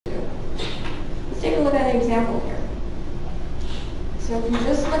a look at an example here. So if we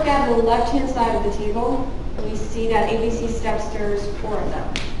just look at the left-hand side of the table, we see that ABC steps, there's 4 of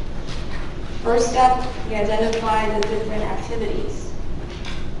them. First step, we identify the different activities.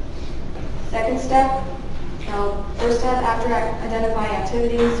 Second step, first step after identifying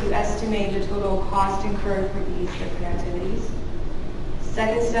activities, you estimate the total cost incurred for these different activities.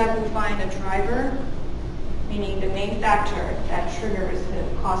 Second step, we find a driver, meaning the main factor that triggers the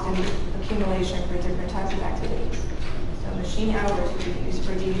cost accumulation for different types of activities. So machine hours would be used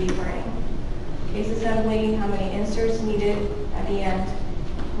for DVD burning. Case assembly, how many inserts needed at the end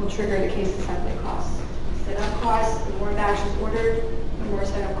will trigger the case assembly costs. Setup costs, the more batches ordered, the more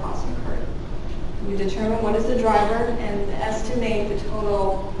setup costs incurred. You determine what is the driver and estimate the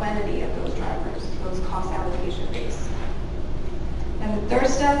total quantity of those drivers, those cost allocation rates. And the third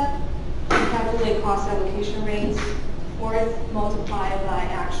step, we calculate cost allocation rates. Fourth, multiply by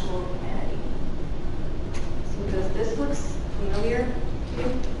actual quantity. So does this look familiar to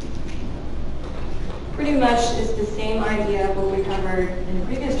you? Pretty much is the same idea of what we covered in the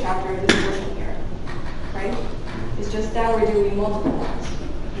previous chapter of this portion here, right? It's just that we're doing multiple ones.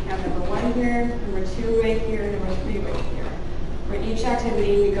 We have number 1 here, number 2 right here, number 3 right here. For each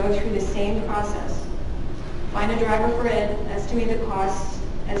activity, we go through the same process. Find a driver for it, estimate the cost,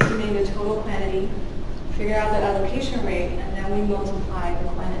 estimate the total quantity, figure out the allocation rate, and then we multiply the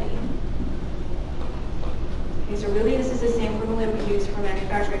quantity. Okay, so really this is the same formula we use for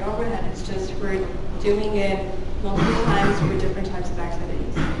manufacturing overhead. It's just we're doing it multiple times for different types of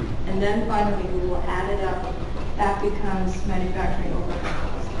activities. And then finally we will add it up. That becomes manufacturing overhead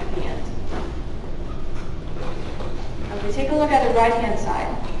cost at the end. Okay, take a look at the right-hand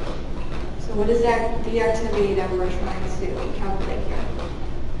side. So what is that the activity that we're trying to calculate here?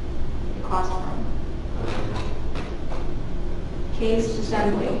 The cost from. Case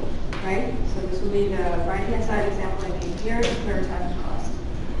assembly, right? So this will be the right-hand side example I gave here, the third type of cost.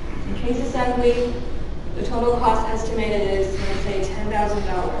 In case assembly, the total cost estimated is, let's say,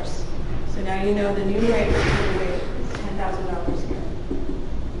 $10,000. So now you know the numerator is $10,000 here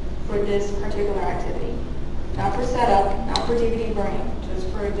for this particular activity. Not for setup, not for DVD burning, just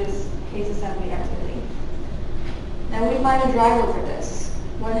for this case assembly activity. Then we find a driver for this.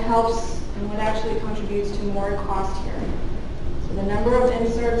 What helps and what actually contributes to more cost here. So the number of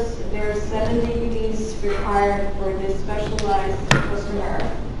inserts, there are 7 DVDs required for this specialized customer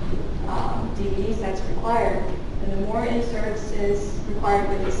DVD sets required. And the more inserts is required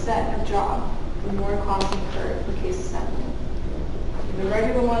for this set of job, the more cost incurred for case assembly. The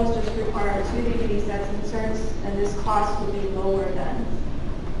regular ones just require 2 DVD sets inserts, and this cost will be lower than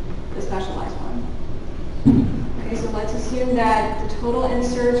the specialized one. Okay, so let's assume that the total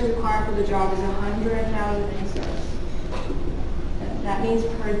inserts required for the job is 100,000 inserts. And that means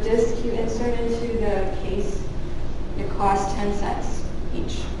per disc you insert into the case, it costs 10 cents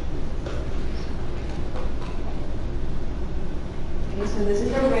each. Okay, so this is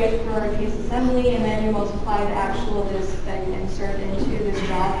the rate for case assembly, and then you multiply the actual disc that you insert into this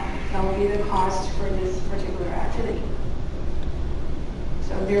job. That will be the cost for this particular activity.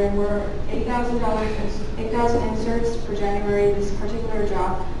 So there were 8,000 inserts for January, this particular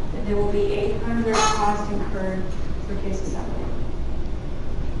job, and there will be 800 costs incurred for case assembly.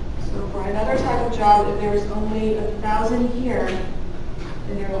 So for another type of job, if there is only 1,000 here,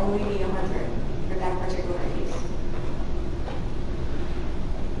 then there will only be 100 for that particular case.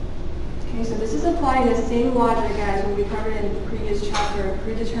 Okay, so this is applying the same logic as what we covered in the previous chapter of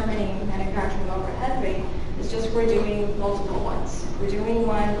predetermining manufacturing overhead rate. It's just we're doing multiple ones. We're doing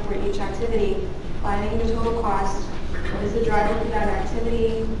one for each activity, finding the total cost, what is the driver for that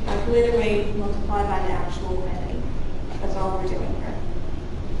activity, calculate the rate, multiplied by the actual quantity. That's all we're doing here.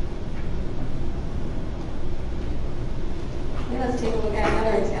 Okay, let's take a look at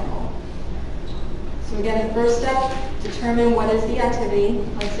another example. So again, the first step, determine what is the activity.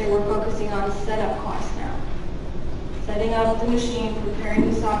 Let's say we're focusing on setup costs now. Setting up the machine,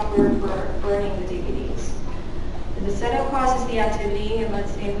 preparing the software for burning the DVDs. And the setup cost is the activity, and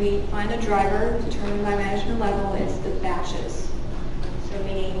let's say we find a driver determined by management level, it's the batches. So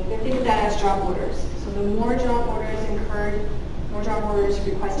meaning, think of that as job orders. So the more job orders incurred, more job orders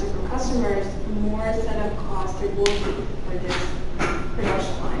requested from customers, the more setup costs there will be for this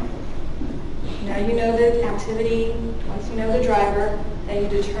production line. Now you know the activity, once you know the driver, then you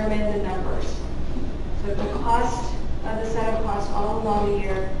determine the numbers. So the cost of the setup cost all along the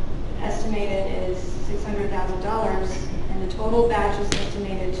year estimated is $600,000, and the total batch is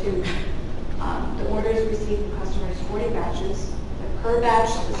estimated to, the orders received from customers 40 batches. But per batch,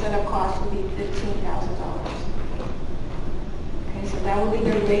 the setup cost will be $15,000. Okay, so that will be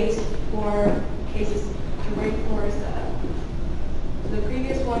the rate for cases to wait for setup. So the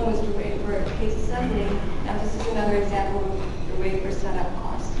previous one was to wait for case assembly. Now this is another example of the wait for setup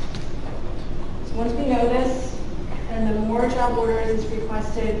cost. So once we know this, and the more job orders is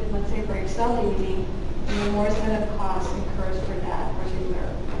requested, let's say for Excel meeting, and the more setup costs incurs for that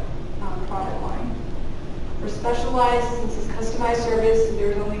particular product line. For specialized, since it's customized service,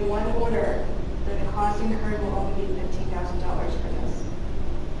 there's only one order, then the cost incurred will only be $15,000 for this.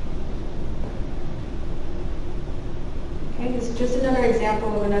 Okay, this is just another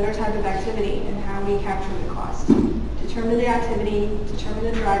example of another type of activity and how we capture the cost. Determine the activity, determine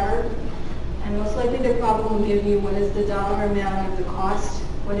the driver, and most likely the problem will give you what is the dollar amount of the cost,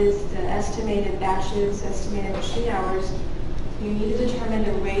 what is the estimated batches, estimated machine hours. You need to determine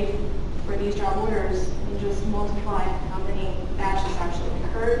the rate for these job orders and just multiply how many batches actually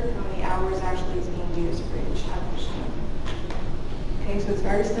occurred, how many hours actually is being used for each type of machine. Okay, so it's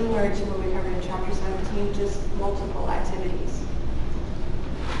very similar to what we covered in Chapter 17, just multiple activities.